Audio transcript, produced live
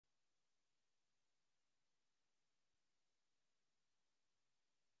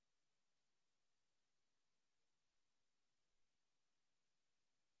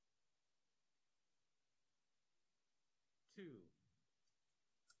2.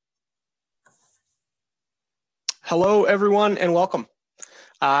 Hello, everyone, and welcome.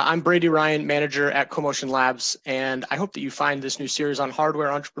 I'm Brady Ryan, manager at CoMotion Labs, and I hope that you find this new series on hardware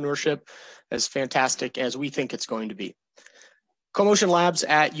entrepreneurship as fantastic as we think it's going to be. CoMotion Labs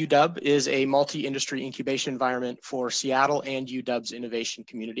at UW is a multi-industry incubation environment for Seattle and UW's innovation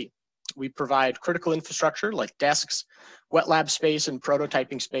community. We provide critical infrastructure like desks, wet lab space, and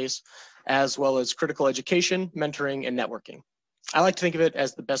prototyping space, as well as critical education, mentoring, and networking. I like to think of it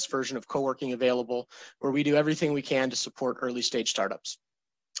as the best version of co-working available, where we do everything we can to support early stage startups.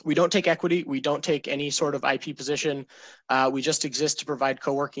 We don't take equity. We don't take any sort of IP position. We just exist to provide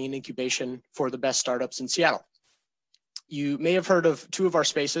co-working and incubation for the best startups in Seattle. You may have heard of two of our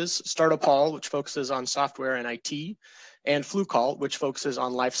spaces, Startup Hall, which focuses on software and IT, and Fluke Hall, which focuses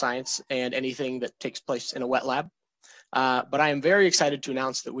on life science and anything that takes place in a wet lab. But I am very excited to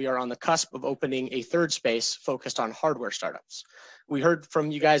announce that we are on the cusp of opening a third space focused on hardware startups. We heard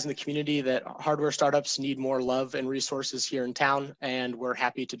from you guys in the community that hardware startups need more love and resources here in town, and we're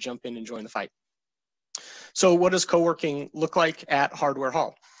happy to jump in and join the fight. So what does co-working look like at Hardware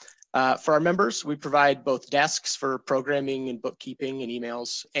Hall? For our members, we provide both desks for programming and bookkeeping and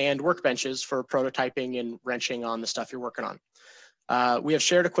emails, and workbenches for prototyping and wrenching on the stuff you're working on. We have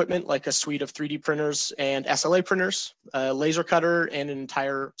shared equipment like a suite of 3D printers and SLA printers, a laser cutter, and an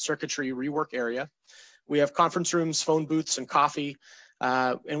entire circuitry rework area. We have conference rooms, phone booths, and coffee.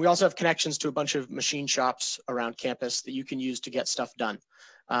 And we also have connections to a bunch of machine shops around campus that you can use to get stuff done.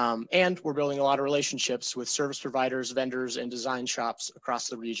 And we're building a lot of relationships with service providers, vendors, and design shops across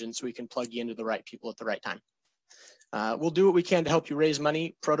the region so we can plug you into the right people at the right time. We'll do what we can to help you raise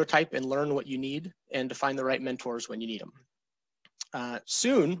money, prototype, and learn what you need, and to find the right mentors when you need them.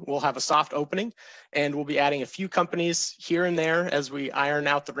 Soon, we'll have a soft opening, and we'll be adding a few companies here and there as we iron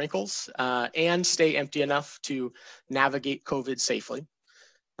out the wrinkles and stay empty enough to navigate COVID safely.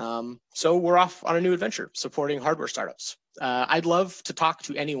 So we're off on a new adventure, supporting hardware startups. I'd love to talk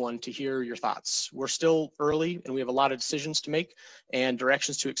to anyone to hear your thoughts. We're still early, and we have a lot of decisions to make and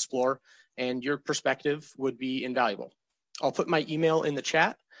directions to explore, and your perspective would be invaluable. I'll put my email in the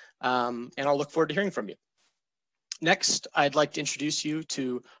chat, and I'll look forward to hearing from you. Next, I'd like to introduce you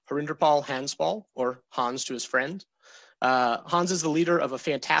to Harinderpal Hansbal, or Hans to his friend. Hans is the leader of a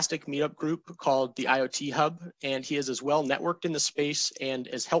fantastic meetup group called the IoT Hub, and he is as well networked in the space and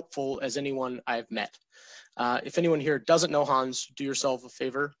as helpful as anyone I've met. If anyone here doesn't know Hans, do yourself a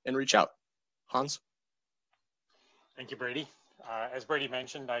favor and reach out. Hans? Thank you, Brady. As Brady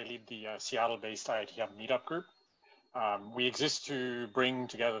mentioned, I lead the Seattle-based IoT Hub meetup group. We exist to bring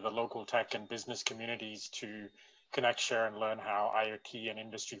together the local tech and business communities to connect, share, and learn how IoT and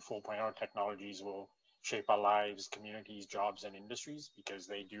Industry 4.0 technologies will shape our lives, communities, jobs, and industries, because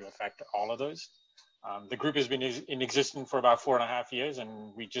they do affect all of those. The group has been in existence for about 4.5 years,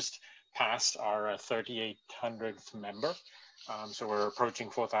 and we just passed our 3,800th member. So we're approaching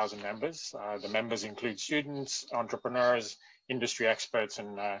 4,000 members. The members include students, entrepreneurs, industry experts,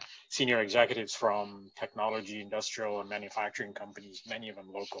 and senior executives from technology, industrial, and manufacturing companies, many of them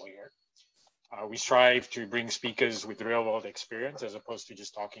local here. We strive to bring speakers with real-world experience as opposed to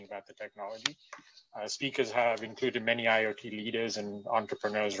just talking about the technology. Speakers have included many IoT leaders and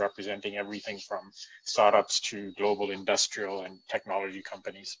entrepreneurs representing everything from startups to global industrial and technology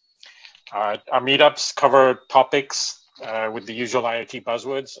companies. Our meetups cover topics with the usual IoT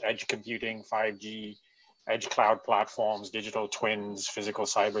buzzwords: edge computing, 5G, edge cloud platforms, digital twins, physical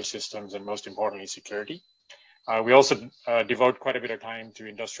cyber systems, and most importantly, security. We also devote quite a bit of time to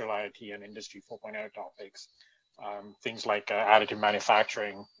industrial IoT and Industry 4.0 topics, things like additive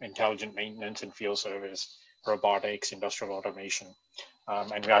manufacturing, intelligent maintenance and field service, robotics, industrial automation.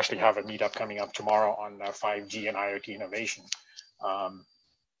 And we actually have a meetup coming up tomorrow on 5G and IoT innovation.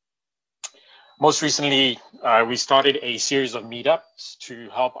 Most recently, we started a series of meetups to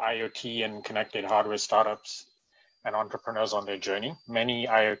help IoT and connected hardware startups and entrepreneurs on their journey. Many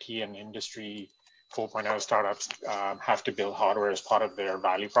IoT and Industry 4.0 startups have to build hardware as part of their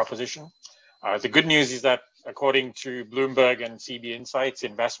value proposition. The good news is that according to Bloomberg and CB Insights,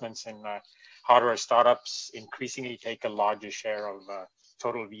 investments in hardware startups increasingly take a larger share of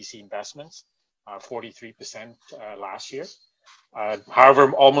total VC investments, 43% last year.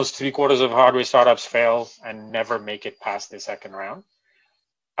 However, almost 3/4 of hardware startups fail and never make it past the second round.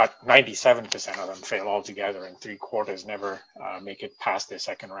 97% of them fail altogether, and 3/4 never make it past their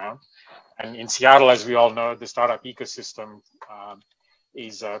second round. And in Seattle, as we all know, the startup ecosystem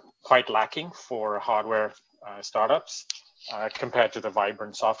is quite lacking for hardware startups compared to the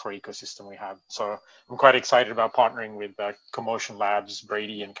vibrant software ecosystem we have. So I'm quite excited about partnering with CoMotion Labs,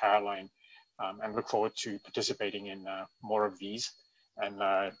 Brady and Caroline, and look forward to participating in more of these, and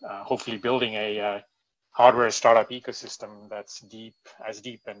hopefully building a hardware startup ecosystem that's as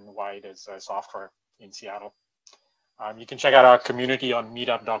deep and wide as software in Seattle. You can check out our community on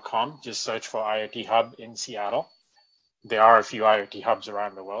meetup.com. Just search for IoT Hub in Seattle. There are a few IoT hubs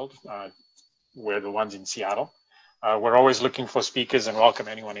around the world. We're the ones in Seattle. We're always looking for speakers and welcome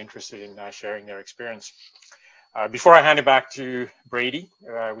anyone interested in sharing their experience. Before I hand it back to Brady,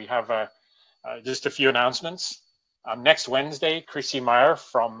 we have just a few announcements. Next Wednesday, Chrissy Meyer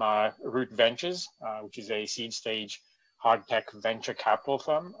from Root Ventures, which is a seed stage hard tech venture capital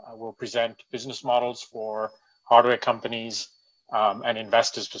firm, will present business models for hardware companies and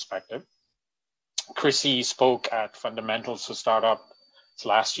investors' perspective. Chrissy spoke at Fundamentals for Startups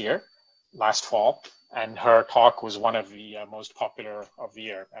last fall, and her talk was one of the most popular of the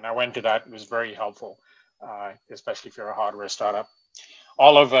year. And I went to that, it was very helpful, especially if you're a hardware startup.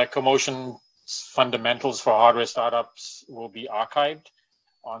 All of CoMotion's Fundamentals for Hardware Startups will be archived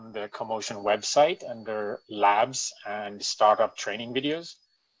on the CoMotion website under Labs and Startup Training Videos.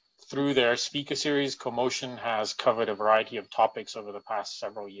 Through their speaker series, CoMotion has covered a variety of topics over the past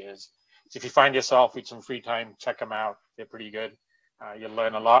several years. So if you find yourself with some free time, check them out. They're pretty good. You'll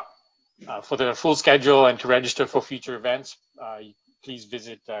learn a lot. For the full schedule and to register for future events, please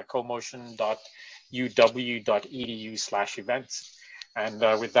visit comotion.uw.edu/events. And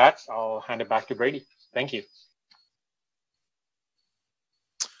with that, I'll hand it back to Brady. Thank you.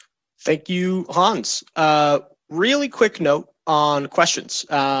 Thank you, Hans. Really quick note on questions.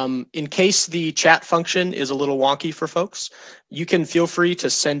 In case the chat function is a little wonky for folks, you can feel free to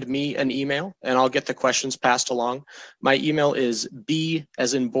send me an email and I'll get the questions passed along. My email is B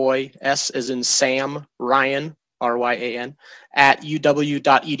as in boy, S as in Sam, Ryan, R-Y-A-N,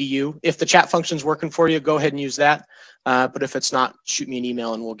 @uw.edu. If the chat function's working for you, go ahead and use that. But if it's not, shoot me an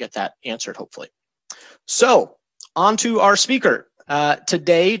email and we'll get that answered, hopefully. So, on to our speaker.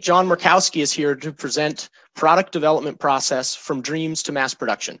 Today, John Murkowski is here to present product development process from dreams to mass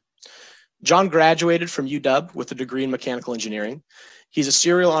production. John graduated from UW with a degree in mechanical engineering. He's a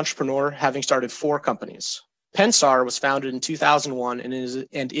serial entrepreneur, having started 4 companies. Pensar was founded in 2001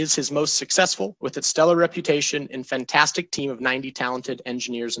 and is his most successful, with its stellar reputation and fantastic team of 90 talented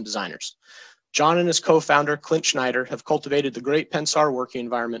engineers and designers. John and his co-founder, Clint Schneider, have cultivated the great Pensar working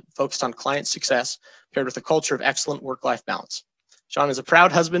environment focused on client success, paired with a culture of excellent work-life balance. John is a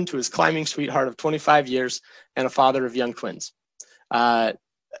proud husband to his climbing sweetheart of 25 years and a father of young twins.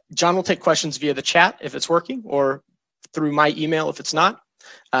 John will take questions via the chat if it's working, or through my email if it's not.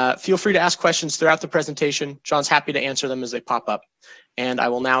 Feel free to ask questions throughout the presentation. John's happy to answer them as they pop up. And I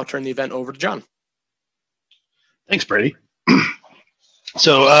will now turn the event over to John. Thanks, Brady.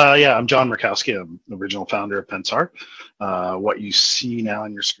 So yeah, I'm John Murkowski. I'm the original founder of Pensar. What you see now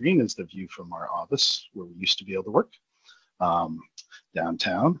on your screen is the view from our office where we used to be able to work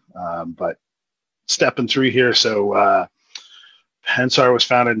downtown. But stepping through here, so Pensar was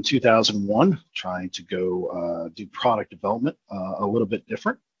founded in 2001, trying to go do product development a little bit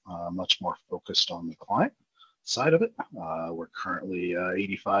different, much more focused on the client side of it. We're currently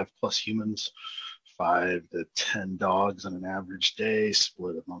 85 plus humans, 5 to 10 dogs on an average day,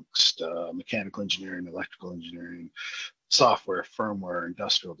 split amongst mechanical engineering, electrical engineering, software, firmware,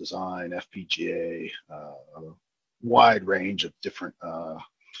 industrial design, FPGA, a wide range of different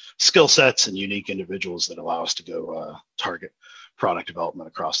skill sets and unique individuals that allow us to go target product development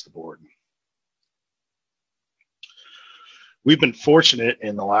across the board. We've been fortunate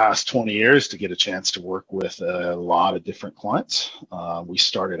in the last 20 years to get a chance to work with a lot of different clients. We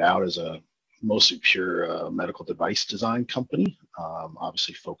started out as a mostly pure medical device design company,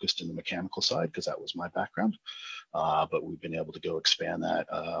 obviously focused in the mechanical side because that was my background. But we've been able to go expand that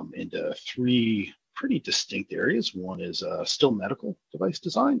into 3 pretty distinct areas. One is still medical device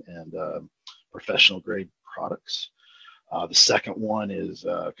design and professional grade products. The second one is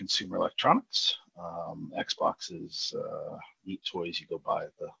consumer electronics, Xboxes, neat toys you go buy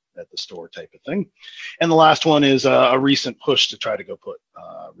at the store type of thing. And the last one is a recent push to try to go put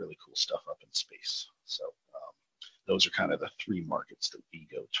really cool stuff up in space. So those are kind of the 3 markets that we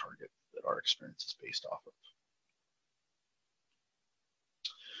go target that our experience is based off of.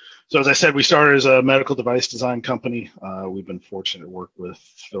 So as I said, we started as a medical device design company. We've been fortunate to work with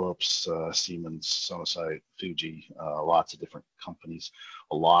Philips, Siemens, Sonosite, Fuji, lots of different companies.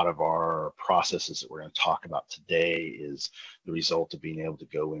 A lot of our processes that we're going to talk about today is the result of being able to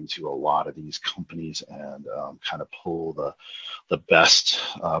go into a lot of these companies and kind of pull the best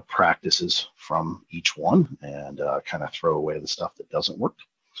practices from each one and kind of throw away the stuff that doesn't work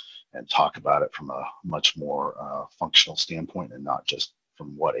and talk about it from a much more functional standpoint and not just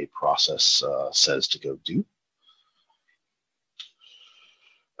from what a process says to go do.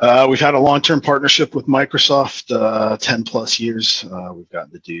 We've had a long-term partnership with Microsoft, 10 plus years. We've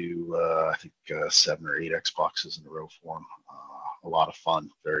gotten to do, I think, 7 or 8 Xboxes in a row for them. A lot of fun,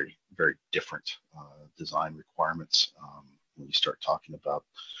 very, very different design requirements. When you start talking about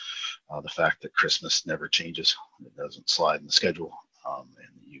the fact that Christmas never changes, it doesn't slide in the schedule, and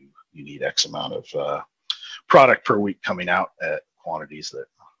you need X amount of product per week coming out at quantities that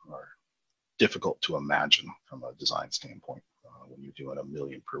are difficult to imagine from a design standpoint. When you're doing 1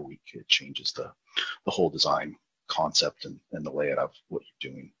 million per week, it changes the whole design concept and the layout of what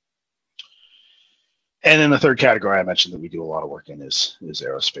you're doing. And then the third category I mentioned that we do a lot of work in is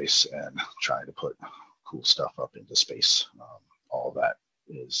aerospace and trying to put cool stuff up into space. All of that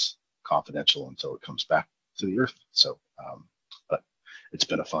is confidential until it comes back to the Earth. So, but it's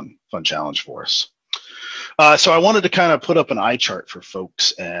been a fun challenge for us. So I wanted to kind of put up an eye chart for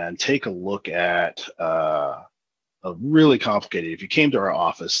folks and take a look at a really complicated. If you came to our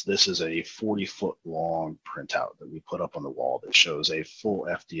office, this is a 40-foot long printout that we put up on the wall that shows a full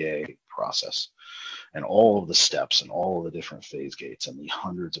FDA process and all of the steps and all of the different phase gates and the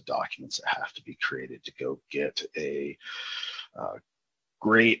hundreds of documents that have to be created to go get a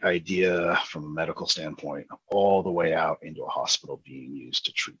great idea from a medical standpoint all the way out into a hospital being used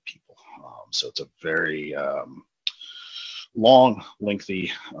to treat people. So it's a very long,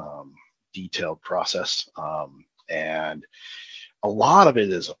 lengthy, detailed process. And a lot of it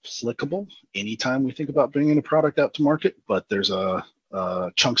is applicable anytime we think about bringing a product out to market, but there's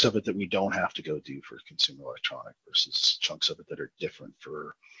chunks of it that we don't have to go do for consumer electronic versus chunks of it that are different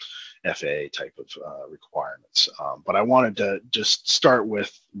for FAA type of requirements. But I wanted to just start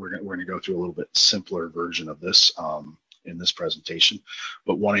with, we're going to go through a little bit simpler version of this in this presentation,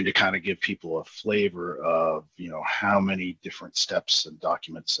 but wanting to kind of give people a flavor of, how many different steps and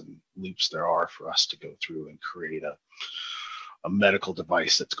documents and loops there are for us to go through and create a medical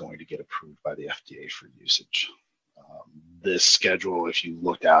device that's going to get approved by the FDA for usage. This schedule, if you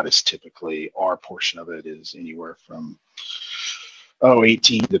looked out, is typically, our portion of it is anywhere from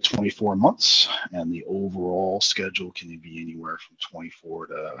 18 to 24 months, and the overall schedule can be anywhere from 24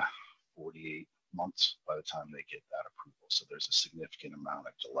 to 48 months by the time they get that approval. So there's a significant amount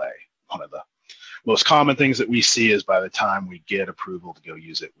of delay. One of the most common things that we see is by the time we get approval to go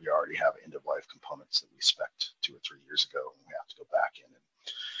use it, we already have end-of-life components that we spec'd 2 or 3 years ago, and we have to go back in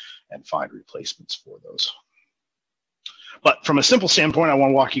and find replacements for those. But from a simple standpoint, I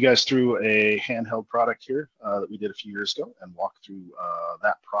want to walk you guys through a handheld product here that we did a few years ago and walk through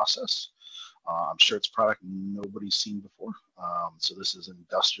that process. I'm sure it's a product nobody's seen before. So this is an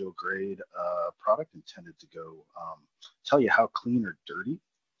industrial grade product intended to go tell you how clean or dirty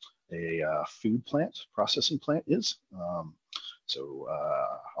a food plant, processing plant is. So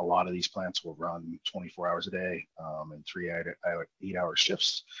a lot of these plants will run 24 hours a day in 3 8-hour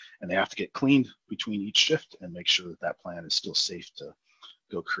shifts, and they have to get cleaned between each shift and make sure that that plant is still safe to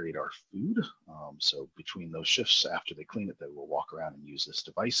go create our food. So between those shifts, after they clean it, they will walk around and use this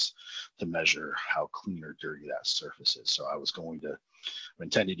device to measure how clean or dirty that surface is. So I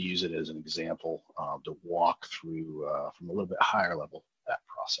intended to use it as an example to walk through from a little bit higher level that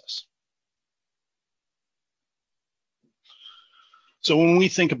process. So when we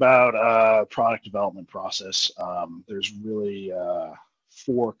think about product development process, there's really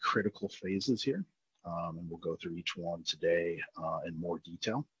 4 critical phases here. And we'll go through each one today in more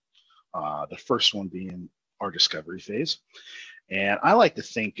detail. The first one being our discovery phase. And I like to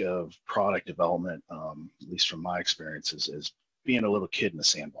think of product development, at least from my experiences, as being a little kid in a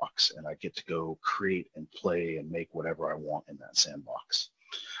sandbox, and I get to go create and play and make whatever I want in that sandbox.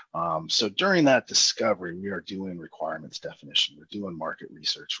 So during that discovery, we are doing requirements definition. We're doing market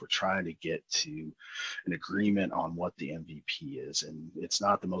research. We're trying to get to an agreement on what the MVP is. And it's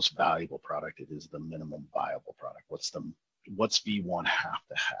not the most valuable product. It is the minimum viable product. What's V1 have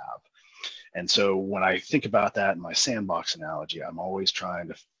to have? And so when I think about that in my sandbox analogy, I'm always trying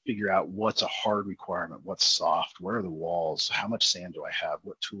to figure out what's a hard requirement, what's soft, where are the walls, how much sand do I have,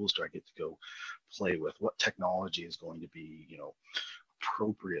 what tools do I get to go play with, what technology is going to be,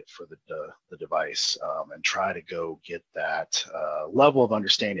 appropriate for the device, and try to go get that level of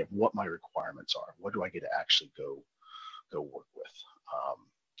understanding of what my requirements are. What do I get to actually go work with?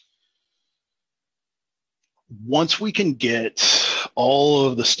 Once we can get all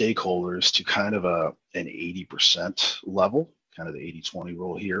of the stakeholders to kind of an 80% level, kind of the 80-20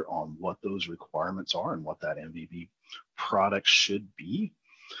 rule here on what those requirements are and what that MVP product should be,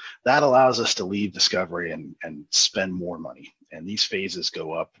 that allows us to leave discovery and spend more money. And these phases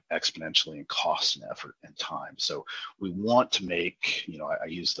go up exponentially in cost and effort and time. So we want to make, I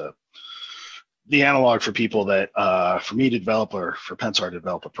use the analog for people that, for me to develop or for Pensar to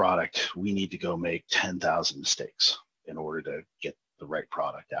develop a product, we need to go make 10,000 mistakes in order to get the right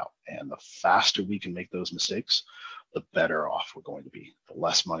product out. And the faster we can make those mistakes, the better off we're going to be. The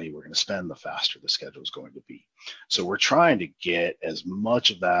less money we're going to spend, the faster the schedule is going to be. So we're trying to get as much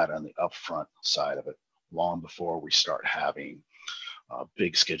of that on the upfront side of it long before we start having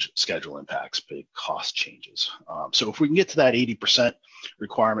big schedule impacts, big cost changes. So if we can get to that 80%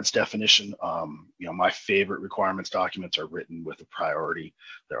 requirements definition, my favorite requirements documents are written with a priority.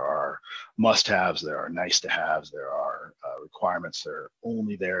 There are must-haves, there are nice-to-haves, there are requirements that are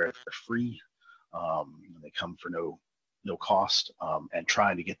only there if they're free. They come for no cost, and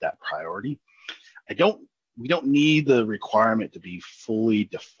trying to get that priority. We don't need the requirement to be fully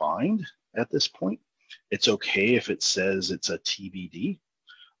defined at this point. It's okay if it says it's a TBD,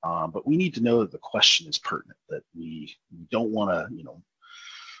 but we need to know that the question is pertinent, that we don't want to,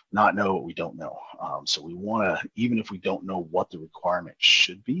 not know what we don't know. So we want to, even if we don't know what the requirement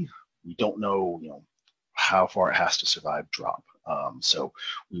should be, we don't know, how far it has to survive drop. So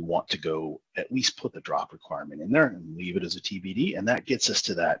we want to go at least put the drop requirement in there and leave it as a TBD. And that gets us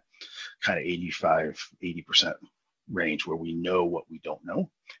to that kind of 80% range where we know what we don't know,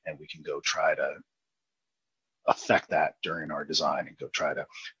 and we can go try to affect that during our design and go try to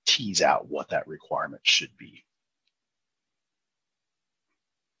tease out what that requirement should be.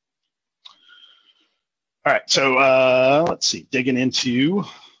 All right, so let's see, digging into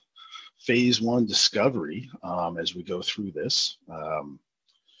phase one discovery as we go through this.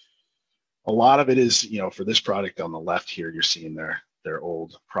 A lot of it is, for this product on the left here, you're seeing their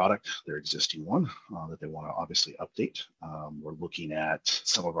old product, their existing one that they want to obviously update. We're looking at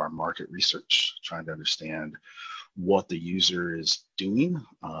some of our market research, trying to understand what the user is doing,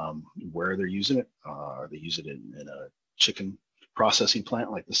 where they're using it. Are they using it in a chicken processing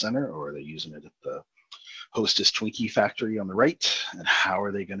plant like the center, or are they using it at the Hostess Twinkie factory on the right? And how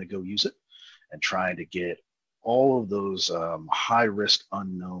are they going to go use it? And trying to get all of those high risk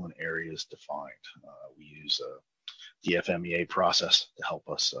unknown areas defined. We use a DFMEA process to help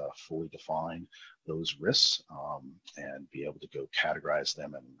us fully define those risks and be able to go categorize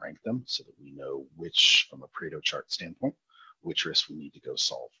them and rank them so that we know which, from a Pareto chart standpoint, which risks we need to go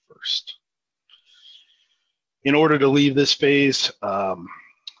solve first. In order to leave this phase,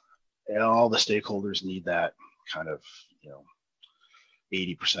 all the stakeholders need that kind of,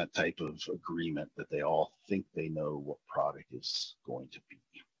 80% type of agreement that they all think they know what product is going to be.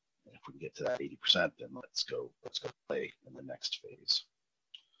 And if we can get to that 80%, then let's go play in the next phase.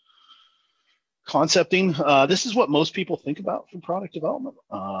 Concepting, this is what most people think about for product development.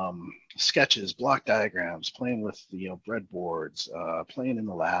 Sketches, block diagrams, playing with breadboards, playing in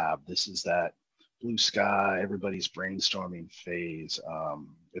the lab. This is that blue sky, everybody's brainstorming phase.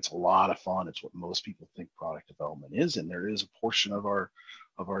 It's a lot of fun. It's what most people think product development is, and there is a portion of our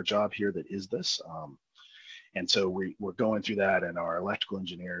job here that is this. And so we're going through that, and our electrical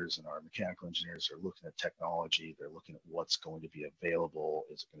engineers and our mechanical engineers are looking at technology. They're looking at what's going to be available.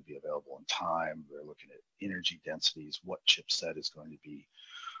 Is it going to be available in time? They're looking at energy densities, what chipset is going to be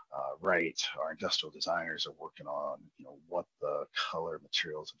right. Our industrial designers are working on, what the color,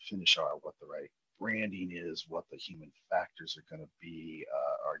 materials, and finish are, what the right branding is, what the human factors are going to be.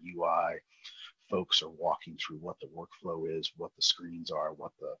 Our UI folks are walking through what the workflow is, what the screens are,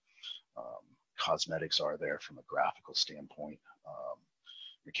 what the cosmetics are there from a graphical standpoint.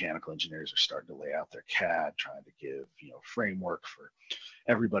 Mechanical engineers are starting to lay out their CAD, trying to give framework for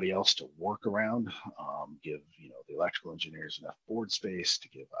everybody else to work around. Give the electrical engineers enough board space to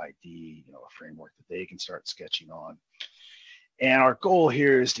give ID a framework that they can start sketching on. And our goal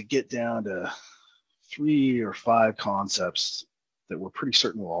here is to get down to 3 or 5 concepts that we're pretty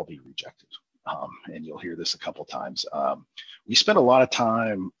certain will all be rejected. And you'll hear this a couple times. We spend a lot of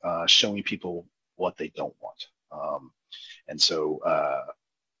time showing people what they don't want. And so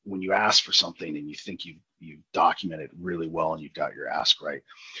when you ask for something and you think you've documented really well and you've got your ask right,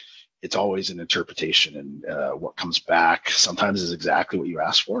 it's always an interpretation, and what comes back sometimes is exactly what you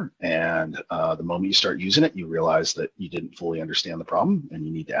asked for. And the moment you start using it, you realize that you didn't fully understand the problem and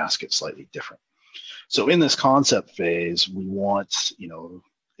you need to ask it slightly different. So in this concept phase, we want,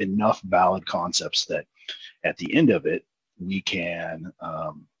 enough valid concepts that at the end of it, we can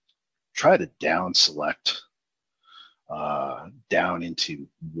try to down select down into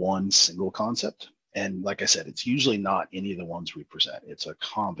one single concept. And like I said, it's usually not any of the ones we present. It's a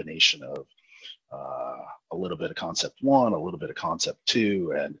combination of a little bit of concept 1, a little bit of concept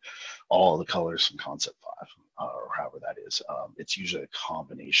 2, and all of the colors from concept 5, or however that is. It's usually a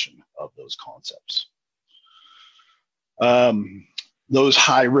combination of those concepts. Those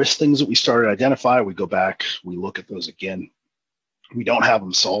high risk things that we started to identify, we go back, we look at those again. We don't have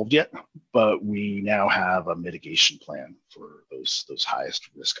them solved yet, but we now have a mitigation plan for those highest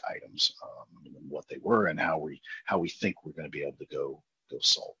risk items, and what they were, and how we think we're going to be able to go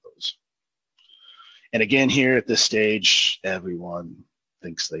solve those. And again, here at this stage, everyone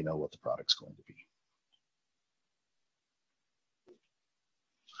thinks they know what the product's going to be.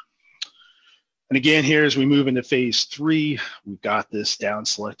 And again, here as we move into phase 3, we've got this down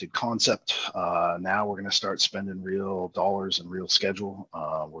selected concept. Now we're going to start spending real dollars and real schedule.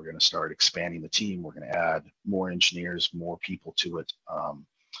 We're going to start expanding the team. We're going to add more engineers, more people to it,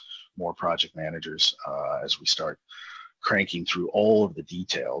 more project managers as we start cranking through all of the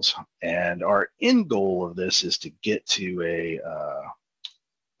details. And our end goal of this is to get to a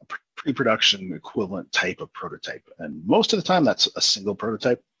pre-production equivalent type of prototype. And most of the time that's a single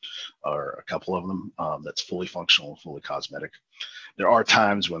prototype, or a couple of them, that's fully functional and fully cosmetic. There are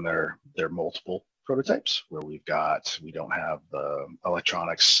times when they're multiple prototypes where we don't have the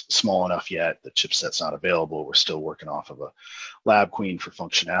electronics small enough yet, the chipset's not available, we're still working off of a lab queen for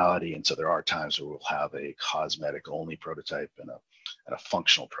functionality, and so there are times where we'll have a cosmetic only prototype and a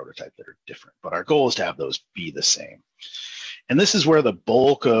functional prototype that are different. But our goal is to have those be the same. And this is where the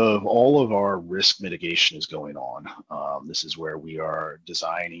bulk of all of our risk mitigation is going on. This is where we are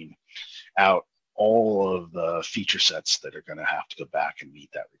designing out all of the feature sets that are going to have to go back and meet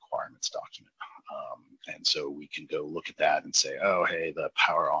that requirements document. And so we can go look at that and say, oh, hey, the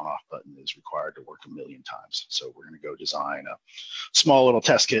power on off button is required to work 1,000,000 times. So we're going to go design a small little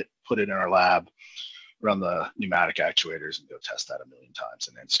test kit, put it in our lab, run the pneumatic actuators and go test that 1,000,000 times,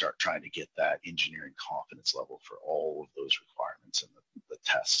 and then start trying to get that engineering confidence level for all of those requirements and the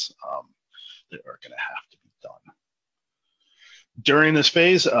tests that are going to have to be done. During this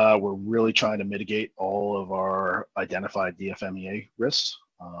phase, we're really trying to mitigate all of our identified DFMEA risks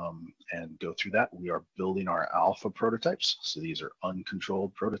and go through that. We are building our alpha prototypes. So these are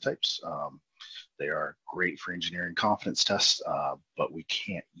uncontrolled prototypes. They are great for engineering confidence tests, but we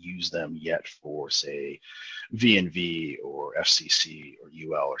can't use them yet for, say, V&V or FCC or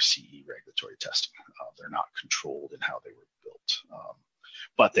UL or CE regulatory testing. They're not controlled in how they were built,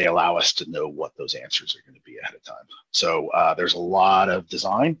 but they allow us to know what those answers are going to be ahead of time. So there's a lot of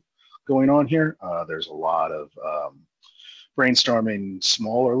design going on here. There's a lot of brainstorming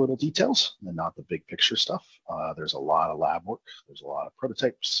smaller little details and not the big picture stuff. There's a lot of lab work. There's a lot of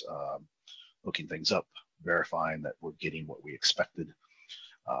prototypes. Looking things up, verifying that we're getting what we expected.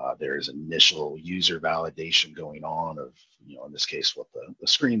 There's initial user validation going on of, in this case, what the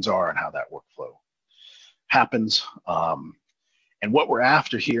screens are and how that workflow happens. And what we're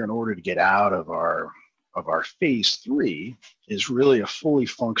after here in order to get out of our phase 3 is really a fully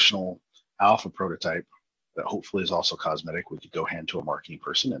functional alpha prototype that hopefully is also cosmetic. We could go hand to a marketing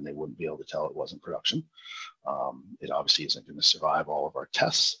person and they wouldn't be able to tell it wasn't production. It obviously isn't going to survive all of our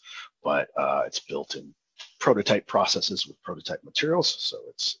tests, but it's built in prototype processes with prototype materials, so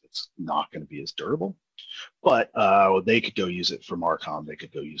it's not going to be as durable. But they could go use it for Marcom. They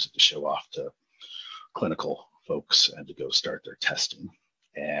could go use it to show off to clinical folks and to go start their testing.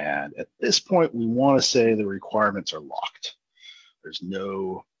 And at this point, we want to say the requirements are locked. There's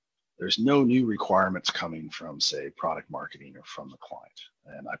no new requirements coming from, say, product marketing or from the client.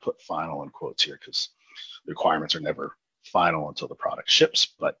 And I put final in quotes here because the requirements are never final until the product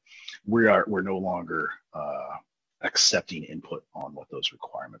ships, but we're no longer accepting input on what those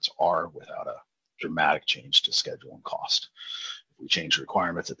requirements are without a dramatic change to schedule and cost. If we change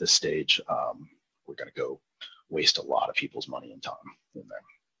requirements at this stage, we're going to go waste a lot of people's money and time in there.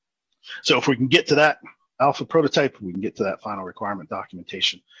 So if we can get to that alpha prototype, we can get to that final requirement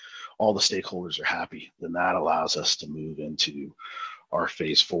documentation, all the stakeholders are happy, then that allows us to move into our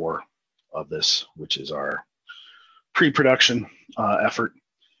phase 4 of this, which is our pre-production effort.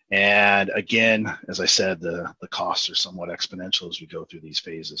 And again, as I said, the costs are somewhat exponential as we go through these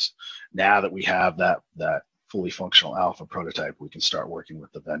phases. Now that we have that fully functional alpha prototype, we can start working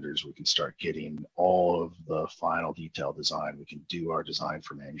with the vendors. We can start getting all of the final detailed design. We can do our design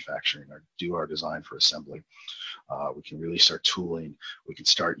for manufacturing or do our design for assembly. We can really start tooling. We can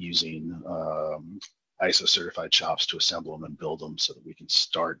start using ISO certified shops to assemble them and build them so that we can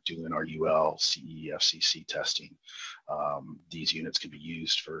start doing our UL, CE, FCC testing. These units can be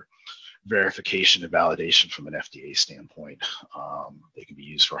used for verification and validation from an FDA standpoint. They can be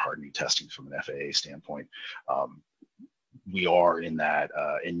used for hardening testing from an FAA standpoint. we are in that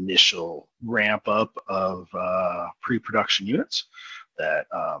initial ramp up of pre-production units that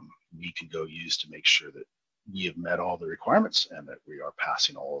we can go use to make sure that we have met all the requirements and that we are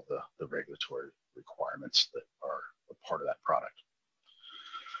passing all of the regulatory requirements that are a part of that product.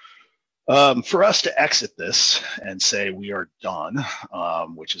 For us to exit this and say we are done,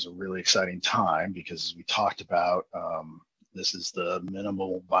 which is a really exciting time, because as we talked about, this is the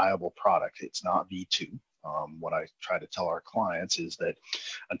minimal viable product. It's not V2. What I try to tell our clients is that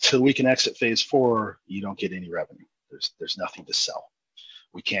until we can exit phase 4, you don't get any revenue. There's nothing to sell.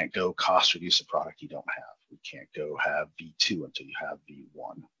 We can't go cost reduce a product you don't have. We can't go have V2 until you have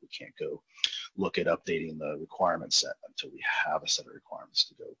V1. We can't go look at updating the requirement set until we have a set of requirements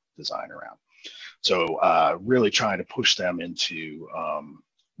to go design around. So really trying to push them into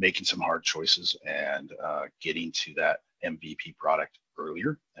making some hard choices and getting to that MVP product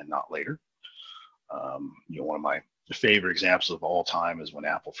earlier and not later. One of my favorite examples of all time is when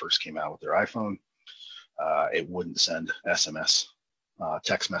Apple first came out with their iPhone. It wouldn't send SMS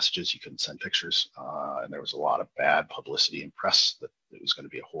text messages. You couldn't send pictures. And there was a lot of bad publicity and press that it was going to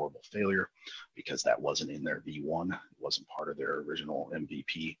be a horrible failure because that wasn't in their V1. It wasn't part of their original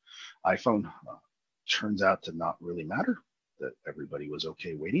MVP iPhone. Turns out to not really matter, that everybody was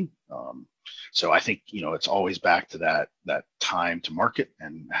okay waiting. So I think, it's always back to that time to market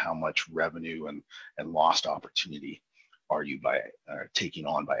and how much revenue and lost opportunity are you taking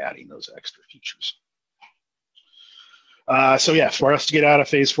on by adding those extra features. So yeah, for us to get out of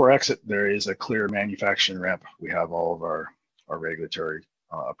phase 4 exit, there is a clear manufacturing ramp. We have all of our regulatory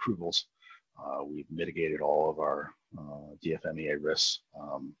approvals. We've mitigated all of our DFMEA risks.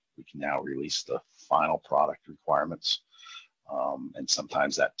 We can now release the final product requirements. And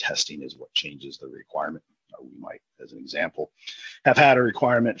sometimes that testing is what changes the requirement. We might, as an example, have had a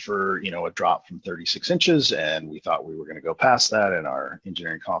requirement for, a drop from 36 inches, and we thought we were going to go past that, and our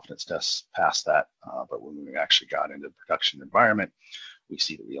engineering confidence tests passed that. But when we actually got into the production environment, we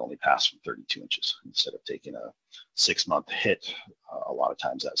see that we only passed from 32 inches. Instead of taking a 6-month hit, a lot of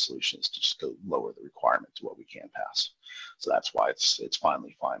times that solution is to just go lower the requirement to what we can pass. So that's why it's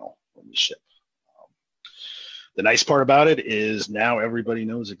finally final when we ship. The nice part about it is now everybody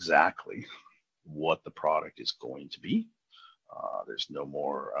knows exactly what the product is going to be. There's no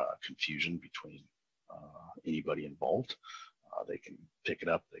more confusion between anybody involved. They can pick it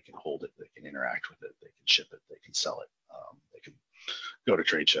up, they can hold it, they can interact with it, they can ship it, they can sell it, they can go to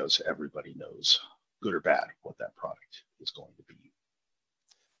trade shows. Everybody knows, good or bad, what that product is going to be.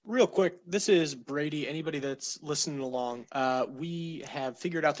 Real quick, this is Brady. Anybody that's listening along, we have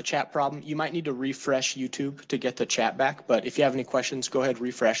figured out the chat problem. You might need to refresh YouTube to get the chat back, but if you have any questions, go ahead,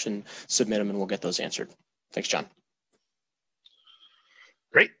 refresh and submit them, and we'll get those answered. Thanks, John.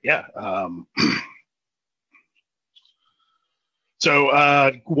 Great, yeah.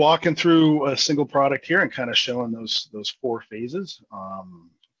 So walking through a single product here and kind of showing those 4 phases.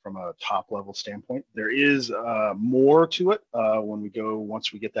 From a top level standpoint, there is more to it.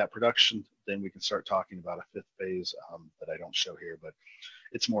 Once we get that production, then we can start talking about a 5th phase that I don't show here, but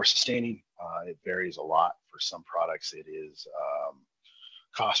it's more sustaining. It varies a lot. For some products, it is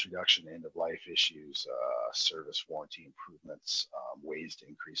cost reduction, end of life issues, service warranty improvements, ways to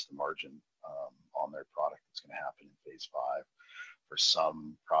increase the margin on their product. That's going to happen in phase 5. For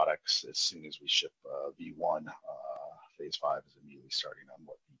some products, as soon as we ship V1, phase 5 is immediately starting on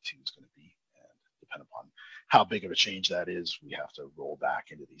what V2 is going to be. And depending upon how big of a change that is, we have to roll back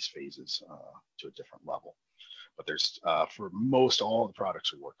into these phases to a different level. But there's, for most all the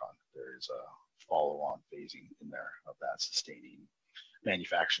products we work on, there is a follow-on phasing in there of that sustaining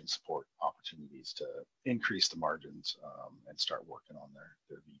manufacturing support opportunities to increase the margins and start working on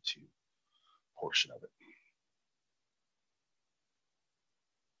their V2 portion of it.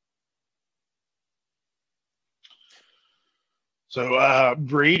 So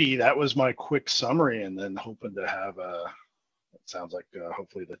Brady, that was my quick summary, and then hoping to have it sounds like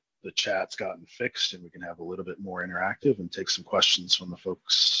hopefully the chat's gotten fixed and we can have a little bit more interactive and take some questions from the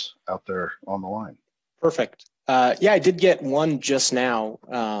folks out there on the line. Perfect. Yeah, I did get one just now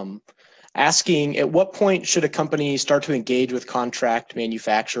asking, at what point should a company start to engage with contract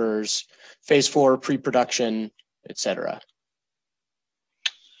manufacturers, phase 4, pre-production, et cetera?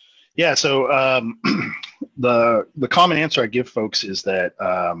 Yeah, so the common answer I give folks is that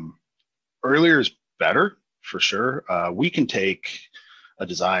earlier is better, for sure. We can take a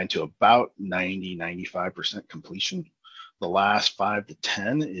design to about 90–95% completion. The last 5 to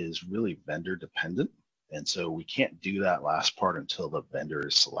 10 is really vendor dependent. And so we can't do that last part until the vendor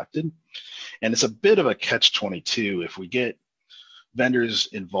is selected. And it's a bit of a catch-22. If we get vendors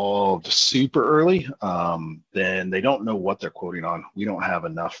involved super early, then they don't know what they're quoting on. We don't have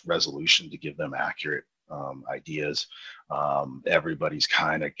enough resolution to give them accurate ideas. Everybody's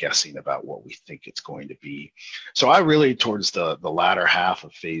kind of guessing about what we think it's going to be. So I really, towards the latter half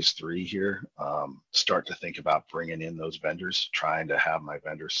of phase 3 here, start to think about bringing in those vendors, trying to have my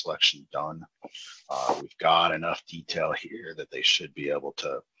vendor selection done. We've got enough detail here that they should be able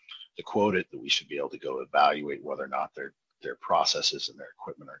to quote it, that we should be able to go evaluate whether or not their processes and their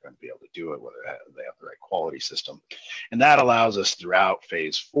equipment are going to be able to do it, whether they have the right quality system. And that allows us throughout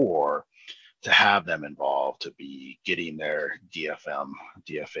phase 4 to have them involved, to be getting their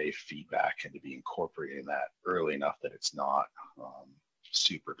DFA feedback, and to be incorporating that early enough that it's not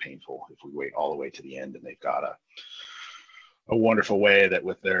super painful if we wait all the way to the end and they've got a wonderful way that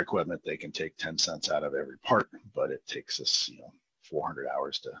with their equipment they can take 10 cents out of every part, but it takes us 400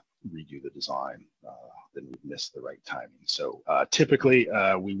 hours to redo the design. Then we've missed the right timing. So typically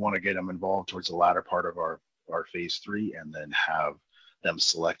we want to get them involved towards the latter part of our phase 3, and then have them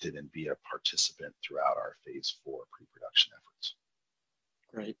selected and be a participant throughout our phase 4 pre-production efforts.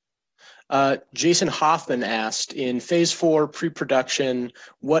 Great. Jason Hoffman asked, in phase 4 pre-production,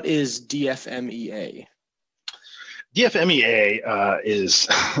 what is DFMEA? DFMEA is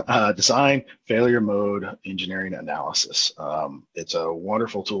Design Failure Mode Engineering Analysis. It's a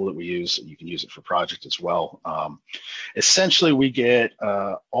wonderful tool that we use. You can use it for project as well. Essentially, we get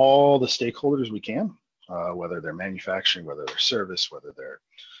all the stakeholders we can, whether they're manufacturing, whether they're service, whether they're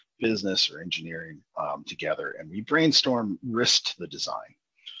business or engineering, together, and we brainstorm risk to the design.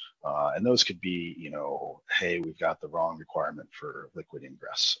 And those could be, hey, we've got the wrong requirement for liquid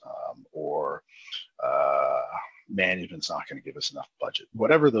ingress, or management's not going to give us enough budget,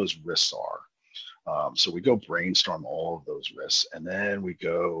 whatever those risks are. So we go brainstorm all of those risks, and then we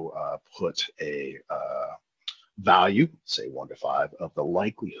go put a value, say 1 to 5, of the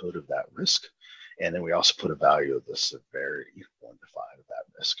likelihood of that risk. And then we also put a value of the severity, 1 to 5 of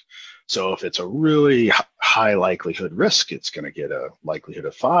that risk. So if it's a really high likelihood risk, it's going to get a likelihood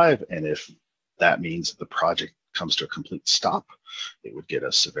of 5. And if that means that the project comes to a complete stop, it would get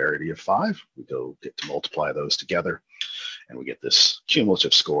a severity of 5. We get to multiply those together, and we get this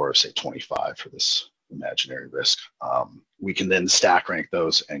cumulative score of, say, 25 for this imaginary risk. We can then stack rank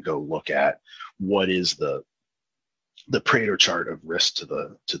those and go look at what is the Pareto chart of risk to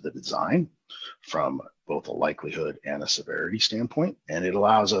the design from both a likelihood and a severity standpoint. And it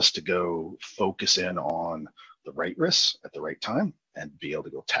allows us to go focus in on the right risks at the right time and be able to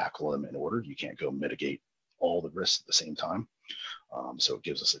go tackle them in order. You can't go mitigate all the risks at the same time. So it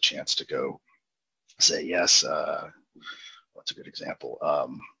gives us a chance to go say, yes, what's a good example?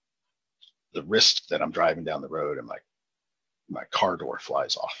 The risk that I'm driving down the road and my car door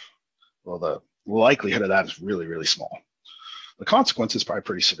flies off. Well, the likelihood of that is really, really small. The consequence is probably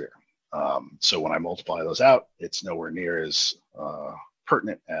pretty severe. So when I multiply those out, it's nowhere near as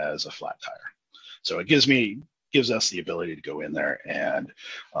pertinent as a flat tire. So it gives us the ability to go in there and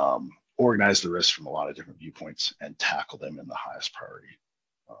organize the risks from a lot of different viewpoints and tackle them in the highest priority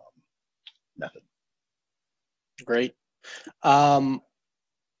method. Great.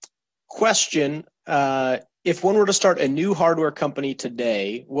 Question. If one were to start a new hardware company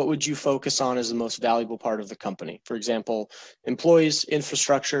today, what would you focus on as the most valuable part of the company? For example, employees,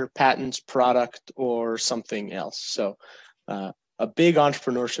 infrastructure, patents, product, or something else? So a big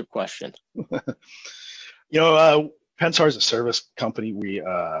entrepreneurship question. Pensar is a service company.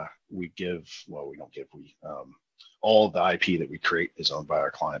 We give, well, we don't give, all of the IP that we create is owned by our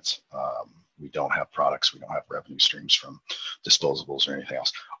clients. We don't have products. We don't have revenue streams from disposables or anything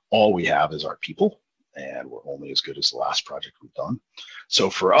else. All we have is our people, and we're only as good as the last project we've done. So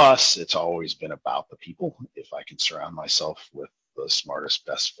for us, it's always been about the people. If I can surround myself with the smartest,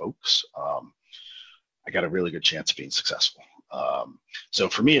 best folks, I got a really good chance of being successful. So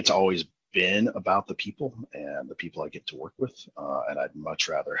for me, it's always been about the people and the people I get to work with. And I'd much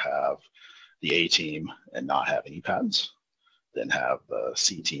rather have the A team and not have any patents than have the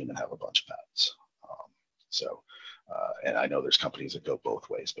C team and have a bunch of patents. And I know there's companies that go both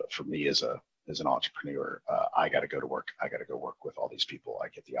ways, but for me as an entrepreneur, I got to go to work. I got to go work with all these people. I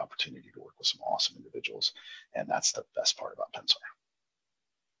get the opportunity to work with some awesome individuals, and that's the best part about Pensar.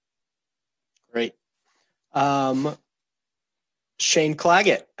 Great. Shane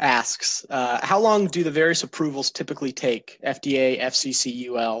Claggett asks, how long do the various approvals typically take? FDA, FCC,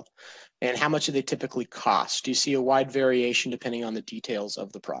 UL, and how much do they typically cost? Do you see a wide variation depending on the details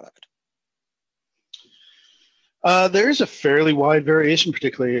of the product? There is a fairly wide variation,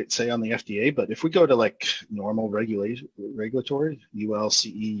 particularly say on the FDA, but if we go to like normal regulatory, UL, CE,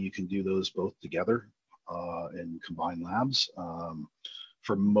 you can do those both together. in combined labs.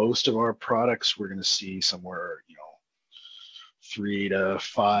 For most of our products, we're going to see somewhere, 3 to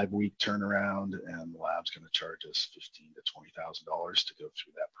 5 week turnaround, and the lab's going to charge us $15,000 to $20,000 to go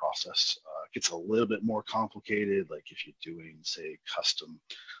through that process. It gets a little bit more complicated, like if you're doing, say, custom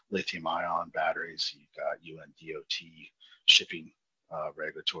lithium-ion batteries, you've got UNDOT shipping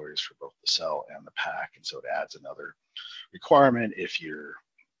regulatories for both the cell and the pack, and so it adds another requirement. If you're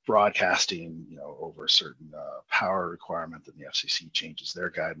broadcasting, over a certain power requirement, then the FCC changes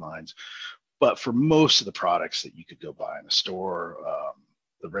their guidelines. But for most of the products that you could go buy in a store,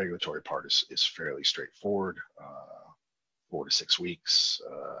 the regulatory part is fairly straightforward. 4 to 6 weeks,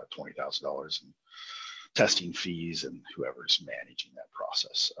 $20,000 in testing fees, and whoever's managing that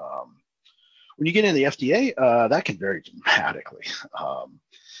process. When you get into the FDA, that can vary dramatically.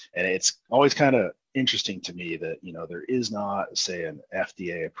 And it's always kind of interesting to me that, there is not, say, an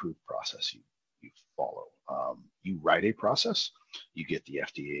FDA approved process you follow. You write a process, you get the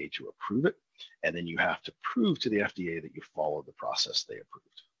FDA to approve it, and then you have to prove to the FDA that you followed the process they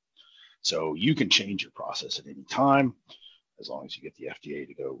approved. So you can change your process at any time, as long as you get the FDA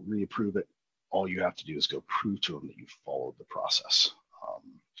to go reapprove it. All you have to do is go prove to them that you followed the process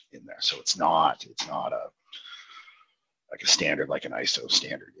in there. So it's not like a standard, like an ISO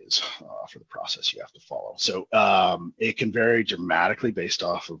standard is for the process you have to follow. So it can vary dramatically based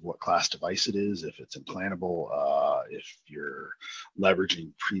off of what class device it is, if it's implantable, if you're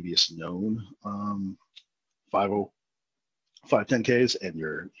leveraging previous known 510Ks, and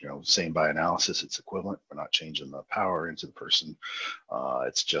you're, saying by analysis it's equivalent. We're not changing the power into the person.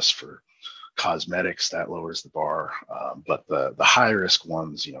 It's just for cosmetics that lowers the bar. But the high risk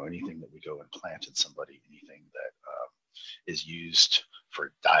ones, anything that we go implant in somebody, anything that is used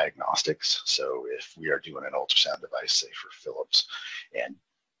for diagnostics. So if we are doing an ultrasound device, say for Philips, and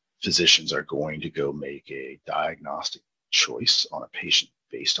physicians are going to go make a diagnostic choice on a patient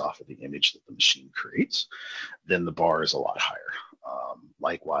based off of the image that the machine creates, then the bar is a lot higher.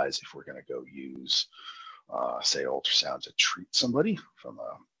 Likewise, if we're going to go use, say, ultrasound to treat somebody from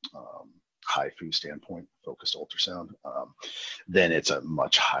a HIFU standpoint, focused ultrasound, then it's a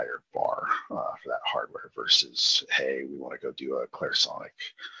much higher bar for that hardware versus, hey, we want to go do a clairsonic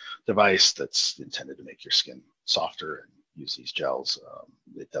device that's intended to make your skin softer and use these gels.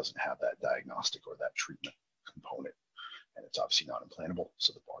 It doesn't have that diagnostic or that treatment component, and it's obviously not implantable,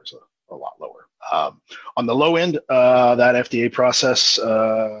 so the bars are a lot lower. On the low end, that FDA process,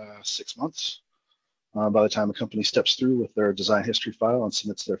 6 months. By the time a company steps through with their design history file and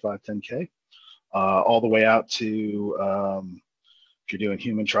submits their 510K, all the way out to if you're doing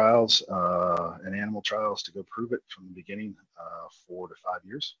human trials and animal trials to go prove it from the beginning, 4 to 5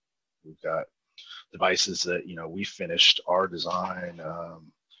 years. We've got devices that, we finished our design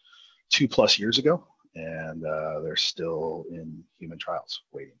 2+ years ago, and they're still in human trials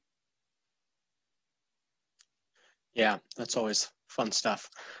waiting. Yeah, that's always fun stuff.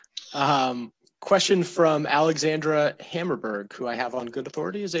 Question from Alexandra Hammerberg, who I have on good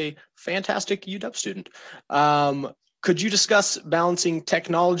authority is a fantastic UW student. Could you discuss balancing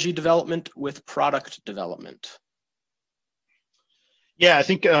technology development with product development? Yeah, I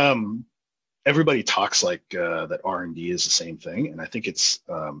think everybody talks like that R&D is the same thing, and I think it's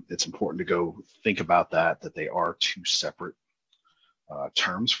important to go think about that they are two separate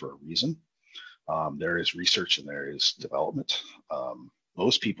terms for a reason. There is research and there is development.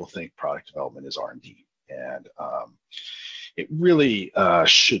 Most people think product development is R&D, and it really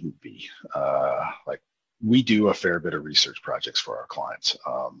shouldn't be. Like, we do a fair bit of research projects for our clients,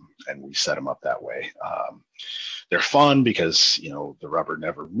 and we set them up that way. They're fun because, the rubber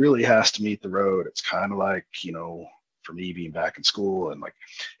never really has to meet the road. It's kind of like, for me being back in school and like,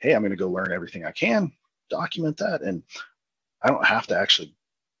 hey, I'm going to go learn everything I can, document that, and I don't have to actually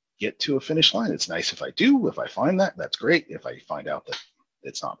get to a finish line. It's nice if I do. If I find that, that's great. If I find out that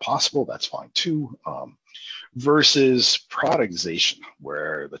it's not possible, that's fine too. Versus productization,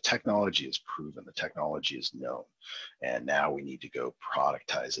 where the technology is proven, the technology is known, and now we need to go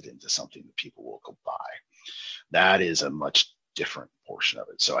productize it into something that people will go buy. That is a much different portion of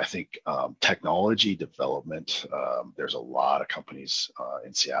it. So I think technology development, there's a lot of companies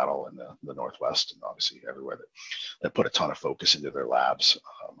in Seattle and the Northwest, and obviously everywhere that put a ton of focus into their labs,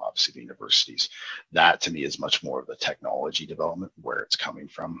 obviously the universities. That to me is much more of the technology development, where it's coming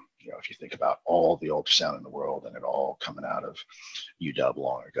from. If you think about all the ultrasound in the world and it all coming out of UW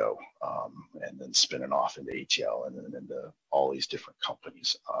long ago, and then spinning off into ATL and then into all these different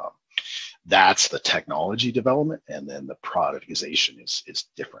companies. That's the technology development, and then the productization is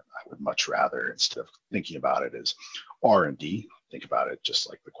different. I would much rather, instead of thinking about it as R&D, think about it just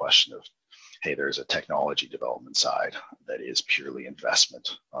like the question of, hey, there's a technology development side that is purely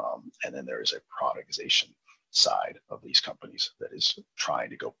investment, and then there is a productization side of these companies that is trying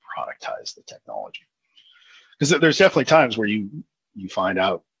to go productize the technology. Because there's definitely times where you find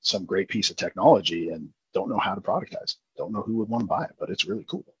out some great piece of technology and don't know how to productize, don't know who would want to buy it, but it's really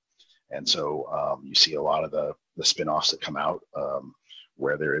cool. And so you see a lot of the spin-offs that come out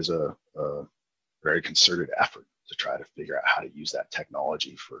where there is a very concerted effort to try to figure out how to use that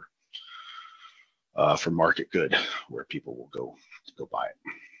technology for market good, where people will go buy it.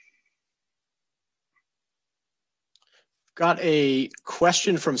 Got a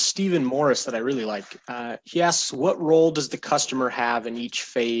question from Stephen Morris that I really like. He asks, what role does the customer have in each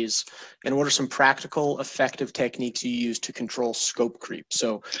phase, and what are some practical, effective techniques you use to control scope creep?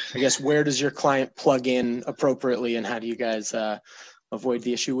 So I guess, where does your client plug in appropriately, and how do you guys avoid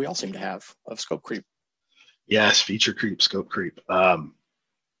the issue we all seem to have of scope creep? Yes, feature creep, scope creep.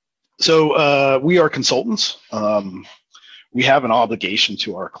 So we are consultants. We have an obligation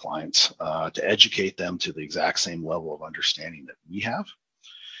to our clients to educate them to the exact same level of understanding that we have,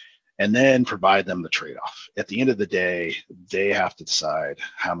 and then provide them the trade-off. At the end of the day, they have to decide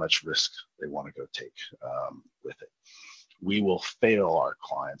how much risk they want to go take with it. We will fail our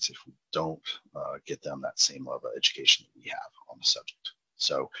clients if we don't get them that same level of education that we have on the subject.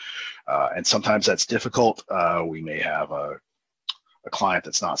 So, and sometimes that's difficult. We may have a client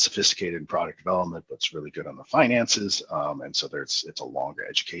that's not sophisticated in product development, but it's really good on the finances. And so it's a longer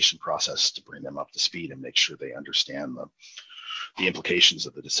education process to bring them up to speed and make sure they understand the implications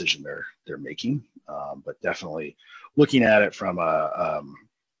of the decision they're making. But definitely looking at it from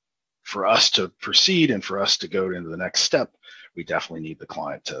for us to proceed and for us to go into the next step, we definitely need the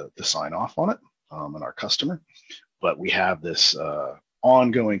client to sign off on it, and our customer. But we have this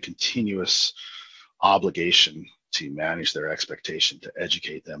ongoing, continuous obligation to manage their expectation, to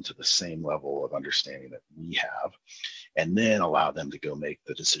educate them to the same level of understanding that we have, and then allow them to go make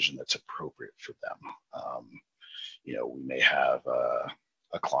the decision that's appropriate for them. You know, we may have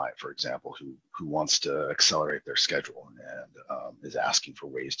a client, for example, who wants to accelerate their schedule and is asking for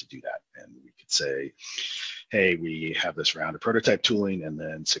ways to do that. And we could say, hey, we have this round of prototype tooling, and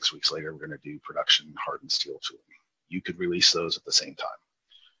then 6 weeks later, we're going to do production hardened steel tooling. You could release those at the same time.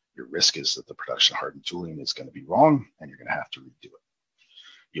 Your risk is that the production hardened tooling is going to be wrong and you're going to have to redo it.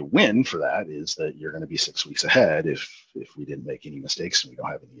 Your win for that is that you're going to be 6 weeks ahead if we didn't make any mistakes and we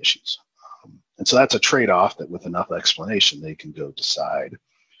don't have any issues. And so that's a trade-off that with enough explanation, they can go decide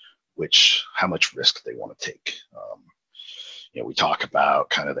how much risk they want to take. You know, we talk about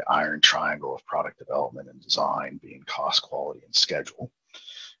kind of the iron triangle of product development and design being cost, quality, and schedule.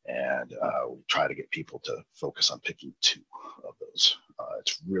 And we try to get people to focus on picking two of those.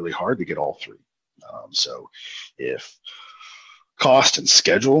 It's really hard to get all three. So if cost and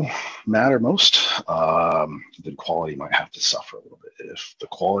schedule matter most, then quality might have to suffer a little bit. If the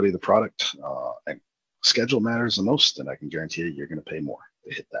quality of the product and schedule matters the most, then I can guarantee you're going to pay more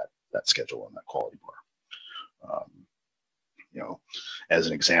to hit that schedule and that quality bar. You know, as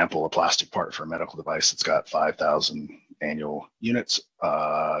an example, a plastic part for a medical device that's got 5,000 annual units,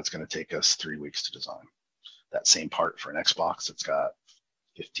 it's going to take us 3 weeks to design. That same part for an Xbox that's got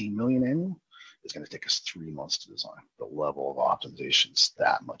 15 million annual is going to take us 3 months to design. The level of optimization is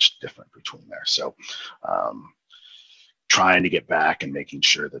that much different between there. So trying to get back and making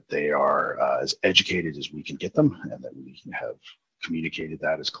sure that they are as educated as we can get them, and that we can have communicated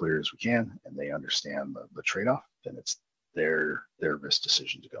that as clear as we can, and they understand the trade-off, then it's their risk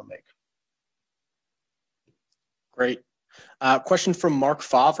decision to go make. Great. Question from Mark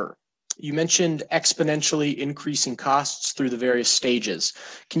Favre. You mentioned exponentially increasing costs through the various stages.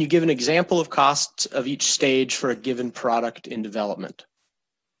 Can you give an example of costs of each stage for a given product in development?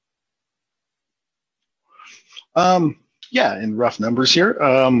 Yeah, in rough numbers here.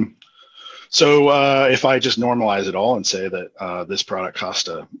 So if I just normalize it all and say that this product cost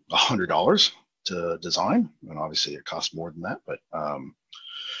 $100 to design, and obviously it costs more than that, but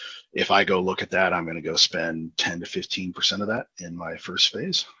if I go look at that, I'm going to go spend 10 to 15% of that in my first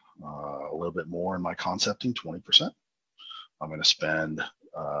phase, a little bit more in my concepting, 20%. I'm going to spend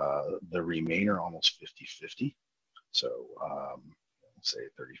the remainder almost 50-50. So say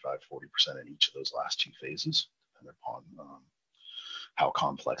 35-40% in each of those last two phases, depending upon how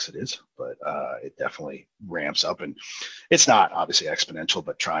complex it is. But it definitely ramps up, and it's not obviously exponential,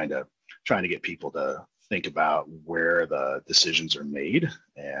 but trying to get people to think about where the decisions are made,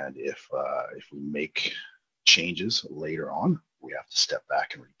 and if we make changes later on, we have to step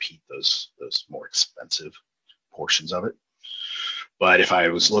back and repeat those more expensive portions of it. But if I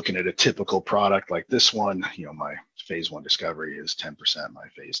was looking at a typical product like this one, you know, my phase 1 discovery is 10%. My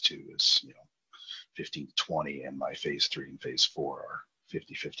phase 2 is 15 to 20, and my phase 3 and phase 4 are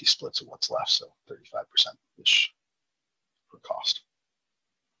 50-50 splits of what's left, so 35%-ish for cost.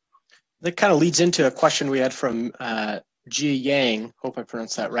 That kind of leads into a question we had from Jia Yang. Hope I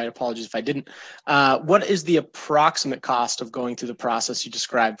pronounced that right. Apologies if I didn't. What is the approximate cost of going through the process you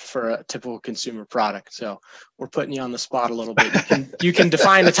described for a typical consumer product? So we're putting you on the spot a little bit. You can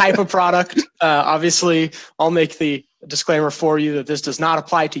define the type of product. Obviously, I'll make the disclaimer for you that this does not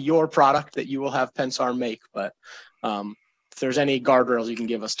apply to your product that you will have Pensar make. But if there's any guardrails you can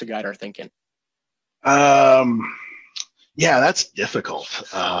give us to guide our thinking. Yeah, that's difficult.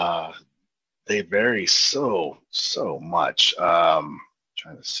 They vary so much. Trying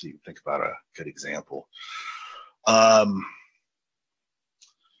to think about a good example.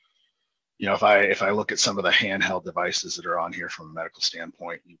 If I look at some of the handheld devices that are on here from a medical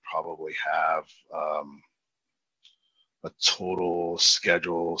standpoint, you probably have a total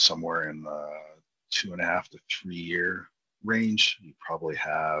schedule somewhere in the 2.5 to 3 year range. You probably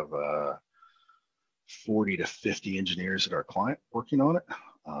have 40 to 50 engineers at our client working on it.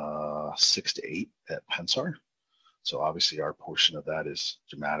 6 to 8 at Pensar. So obviously our portion of that is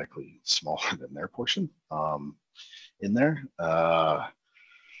dramatically smaller than their portion in there.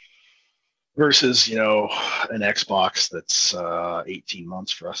 Versus, an Xbox that's 18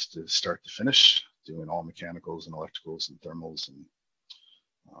 months for us to start to finish, doing all mechanicals and electricals and thermals and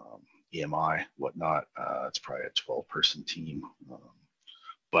EMI, whatnot. It's probably a 12-person team.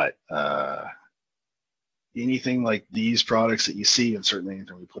 But anything like these products that you see, and certainly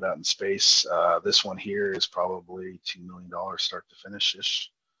anything we put out in space, this one here is probably $2 million start to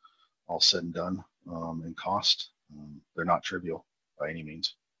finish-ish, all said and done in cost. They're not trivial by any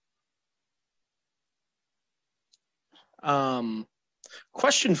means.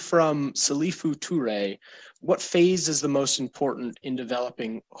 Question from Salifu Toure. What phase is the most important in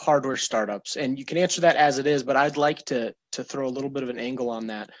developing hardware startups? And you can answer that as it is, but I'd like to throw a little bit of an angle on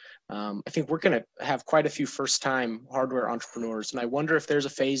that. I think we're going to have quite a few first-time hardware entrepreneurs, and I wonder if there's a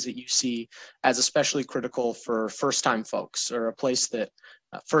phase that you see as especially critical for first-time folks, or a place that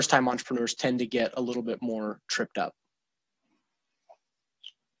first-time entrepreneurs tend to get a little bit more tripped up.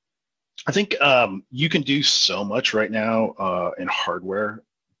 I think you can do so much right now in hardware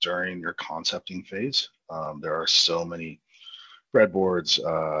during your concepting phase. There are so many breadboards,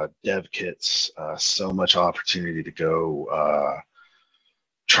 dev kits, so much opportunity to go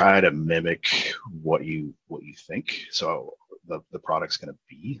try to mimic what you think. So the product's going to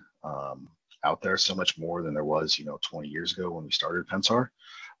be out there so much more than there was 20 years ago when we started Pensar.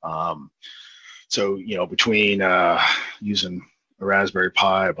 So between using a Raspberry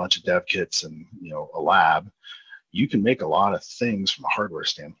Pi, a bunch of dev kits, and a lab, you can make a lot of things from a hardware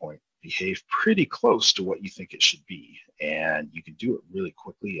standpoint behave pretty close to what you think it should be, and you can do it really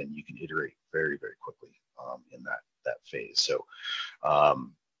quickly, and you can iterate very, very quickly in that phase. So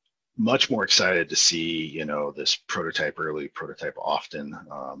much more excited to see this prototype early, prototype often,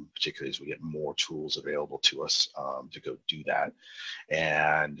 particularly as we get more tools available to us to go do that,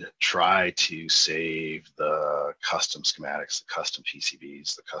 and try to save the custom schematics, the custom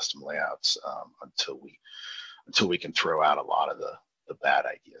PCBs, the custom layouts until we can throw out a lot of the bad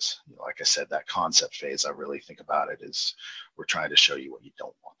ideas. Like I said, that concept phase, I really think about it as we're trying to show you what you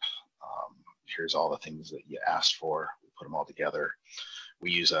don't want. Here's all the things that you asked for. We put them all together.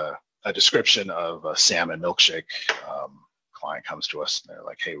 We use a description of a salmon milkshake. Client comes to us and they're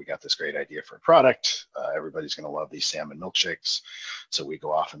like, hey, we got this great idea for a product. Everybody's going to love these salmon milkshakes. So we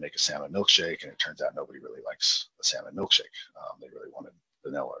go off and make a salmon milkshake, and it turns out nobody really likes a salmon milkshake. They really wanted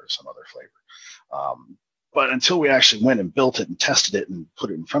vanilla or some other flavor. But until we actually went and built it and tested it and put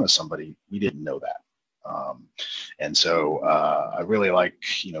it in front of somebody, we didn't know that. And so I really like,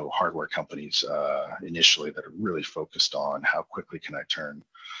 hardware companies initially that are really focused on how quickly can I turn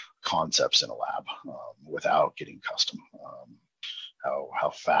concepts in a lab without getting custom.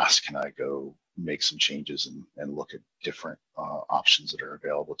 How fast can I go make some changes and look at different options that are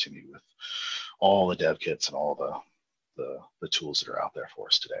available to me with all the dev kits and all the tools that are out there for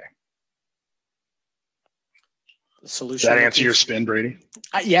us today. Solution. Does that answer your spin, Brady?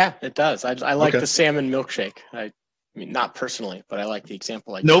 Yeah, it does. I like the salmon milkshake. I mean, not personally, but I like the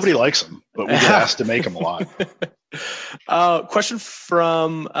example. Nobody likes them, but we get asked to make them a lot. Question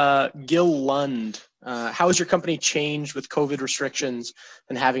from Gil Lund. How has your company changed with COVID restrictions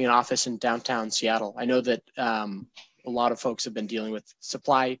and having an office in downtown Seattle? I know that a lot of folks have been dealing with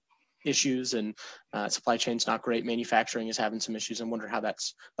supply issues, and supply chain's not great. Manufacturing is having some issues. I wonder how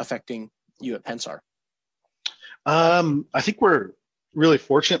that's affecting you at Pensar. I think we're really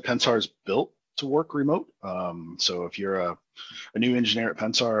fortunate. Pensar is built to work remote. So if you're a new engineer at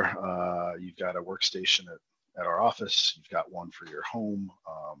Pensar, you've got a workstation at our office. You've got one for your home.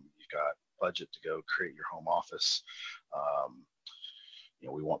 You've got budget to go create your home office.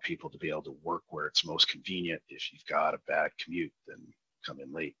 We want people to be able to work where it's most convenient. If you've got a bad commute, then come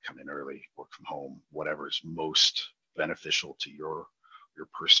in late, come in early, work from home, whatever is most beneficial to your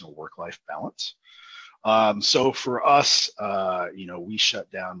personal work-life balance. So for us, we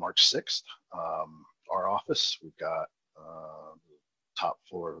shut down March 6th. Our office, we've got the top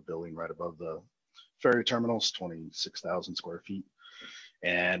floor of a building right above the ferry terminals, 26,000 square feet.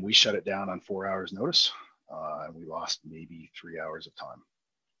 And we shut it down on 4 hours notice. And we lost maybe 3 hours of time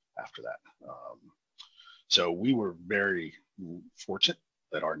after that. So we were very fortunate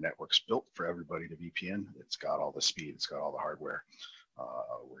that our network's built for everybody to VPN. It's got all the speed, it's got all the hardware.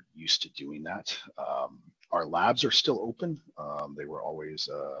 We're used to doing that. Our labs are still open. They were always,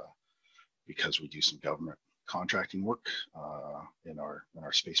 because we do some government contracting work in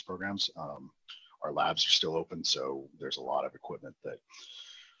our space programs, our labs are still open. So there's a lot of equipment that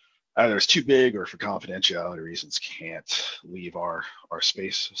either it's too big or for confidentiality reasons can't leave our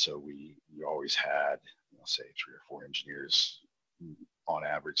space. So we always had, say 3 or 4 engineers on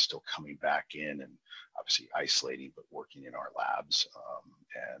average still coming back in and obviously isolating, but working in our labs,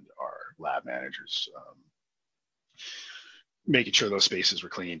 and our lab managers making sure those spaces were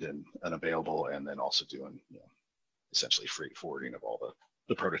cleaned and available, and then also doing essentially freight forwarding of all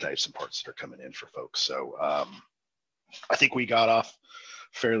the prototypes and parts that are coming in for folks. So I think we got off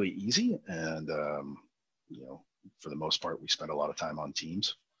fairly easy, and for the most part we spent a lot of time on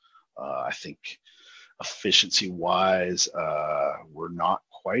Teams. I think efficiency wise, we're not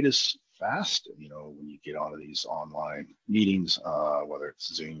quite as fast. When you get onto these online meetings, whether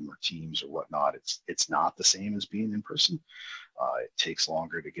it's Zoom or Teams or whatnot, it's not the same as being in person. It takes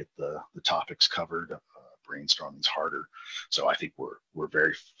longer to get the topics covered. Brainstorming's harder. So I think we're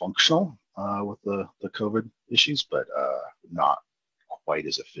very functional with the COVID issues, but not quite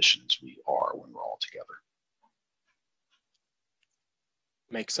as efficient as we are when we're all together.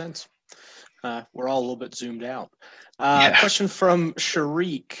 Makes sense. We're all a little bit zoomed out. Question from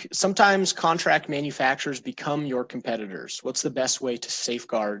Sharik. Sometimes contract manufacturers become your competitors. What's the best way to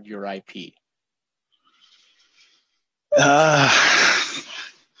safeguard your IP?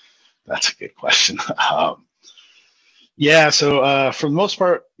 That's a good question. So for the most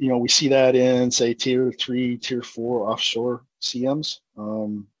part, we see that in, say, tier 3, tier 4 offshore CMs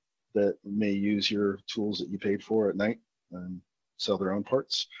that may use your tools that you paid for at night and sell their own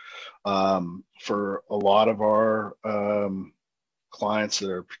parts. For a lot of our clients that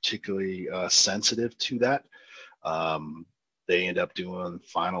are particularly sensitive to that, they end up doing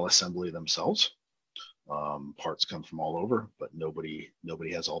final assembly themselves. Parts come from all over, but nobody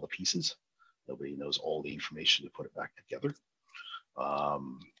has all the pieces. Nobody knows all the information to put it back together.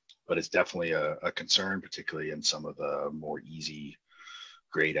 But it's definitely a concern, particularly in some of the more easy,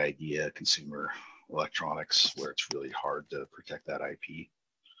 great idea consumer electronics, where it's really hard to protect that IP.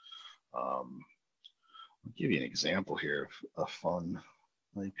 I'll give you an example here of a fun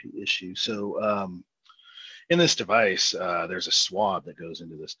IP issue. So in this device, there's a swab that goes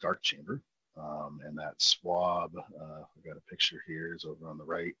into this dark chamber. And that swab, I've got a picture here, is over on the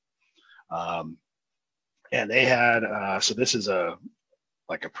right. And they had, so this is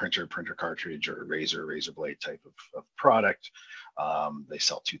like a printer cartridge or razor blade type of product. They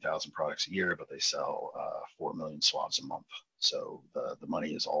sell 2,000 products a year, but they sell 4 million swabs a month. So the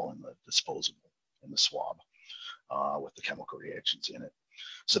money is all in the disposable, in the swab, with the chemical reagents in it.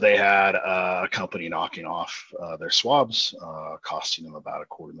 So they had a company knocking off their swabs, costing them about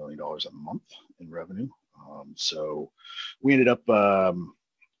 $250,000 a month in revenue. So we ended up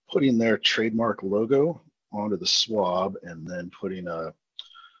putting their trademark logo onto the swab, and then putting a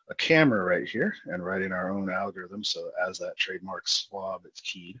camera right here and writing our own algorithm. So as that trademark swab, it's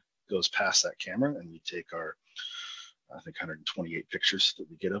keyed, goes past that camera, and we take our, I think, 128 pictures that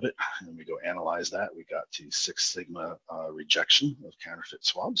we get of it, and we go analyze that. We got to 6 sigma rejection of counterfeit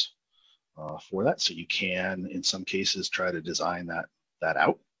swabs for that. So you can, in some cases, try to design that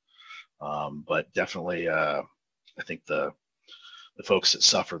out. But definitely, I think the folks that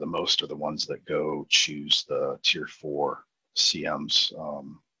suffer the most are the ones that go choose the tier 4 CMs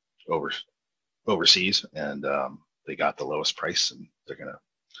overseas, and they got the lowest price, and they're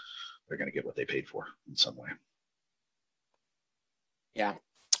gonna get what they paid for in some way. Yeah.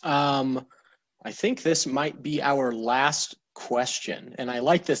 I think this might be our last question, and I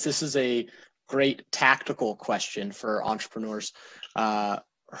like this. This is a great tactical question for entrepreneurs.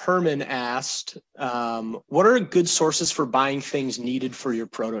 Herman asked, what are good sources for buying things needed for your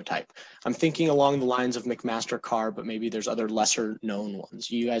prototype? I'm thinking along the lines of McMaster-Carr, but maybe there's other lesser known ones.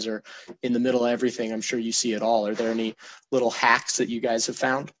 You guys are in the middle of everything. I'm sure you see it all. Are there any little hacks that you guys have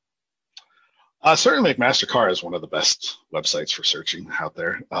found? Certainly McMaster-Carr is one of the best websites for searching out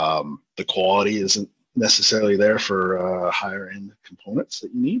there. The quality isn't necessarily there for higher end components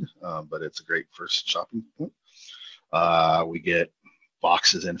that you need, but it's a great first shopping point. We get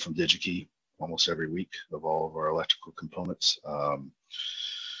boxes in from DigiKey almost every week of all of our electrical components.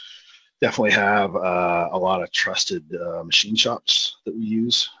 Definitely have a lot of trusted machine shops that we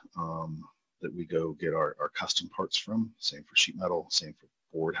use, that we go get our custom parts from. Same for sheet metal, same for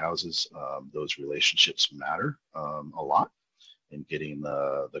board houses. Those relationships matter a lot in getting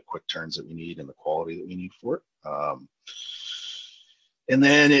the quick turns that we need and the quality that we need for it. And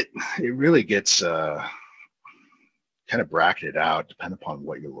then it really gets kind of bracketed out depending upon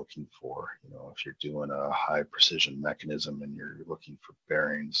what you're looking for. You know, if you're doing a high precision mechanism and you're looking for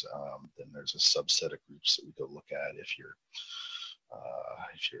bearings, then there's a subset of groups that we go look at. If you're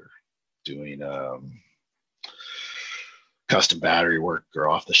doing custom battery work or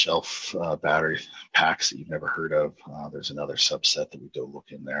off the shelf battery packs that you've never heard of, there's another subset that we go look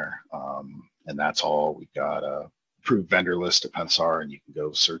in there. And that's all. We've got a approved vendor list at Pensar, and you can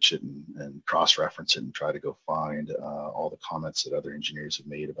go search it and cross-reference it and try to go find all the comments that other engineers have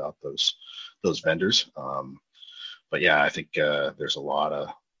made about those vendors. But yeah, I think there's a lot of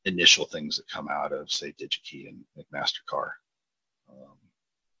initial things that come out of, say, DigiKey and McMaster-Carr.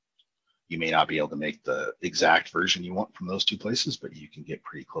 You may not be able to make the exact version you want from those two places, but you can get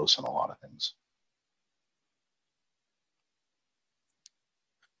pretty close on a lot of things.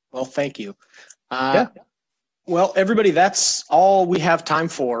 Well, thank you. Yeah. Well, everybody, that's all we have time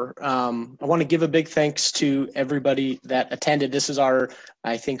for. I want to give a big thanks to everybody that attended. This is I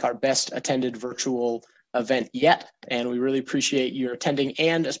think our best attended virtual event yet, and we really appreciate your attending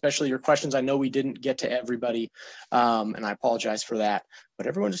and especially your questions. I know we didn't get to everybody, and I apologize for that, but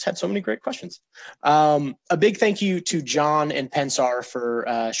everyone just had so many great questions. A big thank you to John and Pensar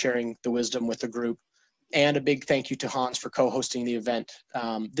for sharing the wisdom with the group. And a big thank you to Hans for co-hosting the event.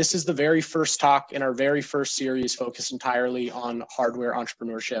 This is the very first talk in our very first series focused entirely on hardware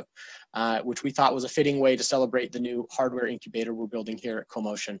entrepreneurship, which we thought was a fitting way to celebrate the new hardware incubator we're building here at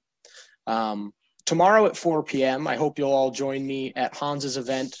CoMotion. Tomorrow at 4 p.m., I hope you'll all join me at Hans's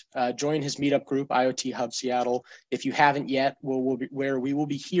event. Join his meetup group, IoT Hub Seattle. If you haven't yet, where we will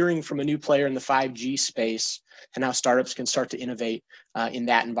be hearing from a new player in the 5G space and how startups can start to innovate in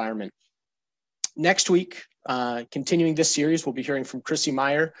that environment. Next week, continuing this series, we'll be hearing from Chrissy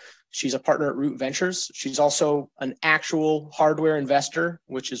Meyer. She's a partner at Root Ventures. She's also an actual hardware investor,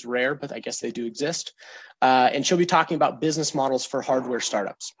 which is rare, but I guess they do exist. And she'll be talking about business models for hardware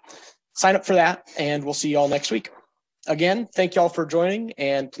startups. Sign up for that, and we'll see you all next week. Again, thank you all for joining,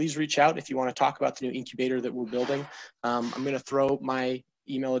 and please reach out if you want to talk about the new incubator that we're building. I'm going to throw my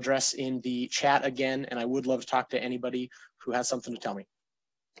email address in the chat again, and I would love to talk to anybody who has something to tell me.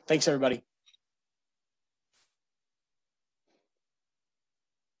 Thanks, everybody.